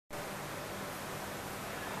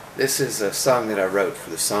This is a song that I wrote for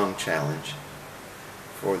the Song Challenge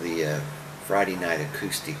for the Friday night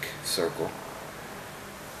acoustic circle.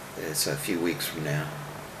 It's a few weeks from now.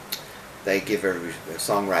 They give every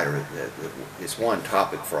songwriter, it's one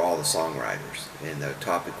topic for all the songwriters, and the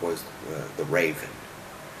topic was the Raven.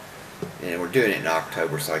 And we're doing it in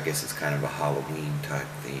October, so I guess it's kind of a Halloween type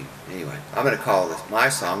theme. Anyway, I'm going to call this my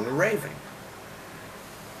song The Raven.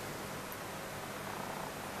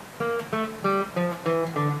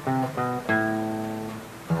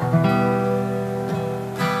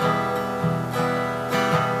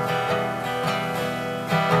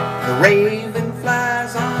 The raven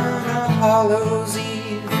flies on a Hallows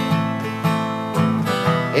Eve.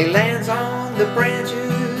 It lands on the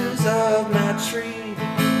branches of my tree.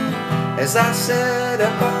 As I sit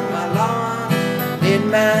up on my lawn in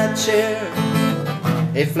my chair,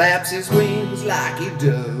 it flaps his wings like he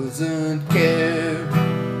doesn't care.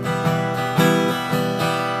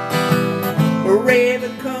 A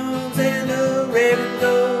raven comes and a raven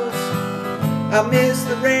goes. I miss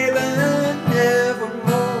the raven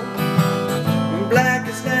evermore. Black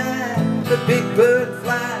as night, the big bird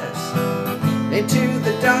flies. Into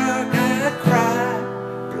the dark I cry.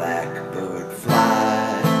 Blackbird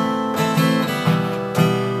fly,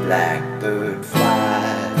 blackbird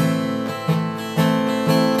fly.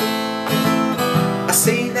 I've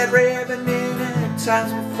seen that raven many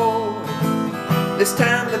times before. This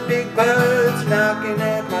time the big bird's knocking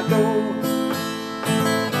at my door.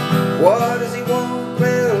 What does he want?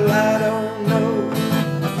 Well, I don't know.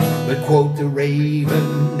 But quote the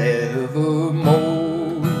raven nevermore.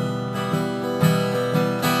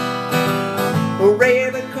 A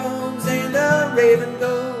raven comes and a raven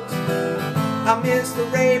goes. I miss the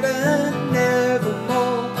raven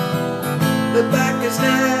nevermore. The blackest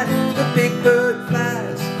night, the big bird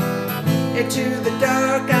flies. Into the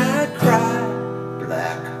dark I cry.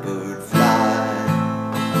 Blackbird fly,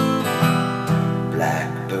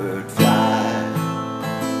 blackbird fly.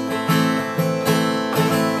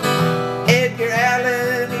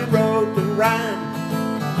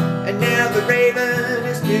 And now the raven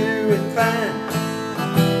is doing fine.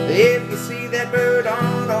 If you see that bird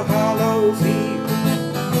on a Hallows Eve,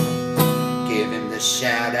 give him the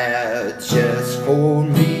shout out just for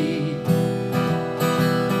me.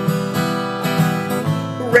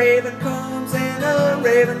 A raven comes and a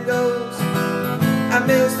raven goes. I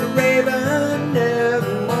miss the raven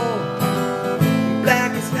nevermore.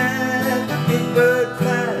 Black as night, the big bird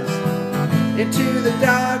flies. Into the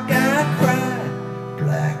dark I cry.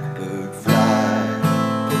 Blackbird fly,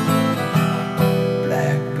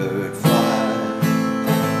 blackbird fly,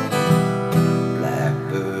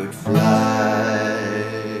 blackbird fly.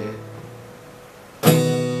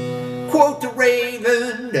 Quote the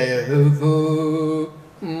raven nevermore.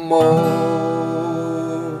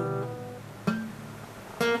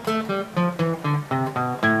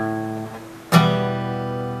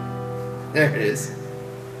 There it is.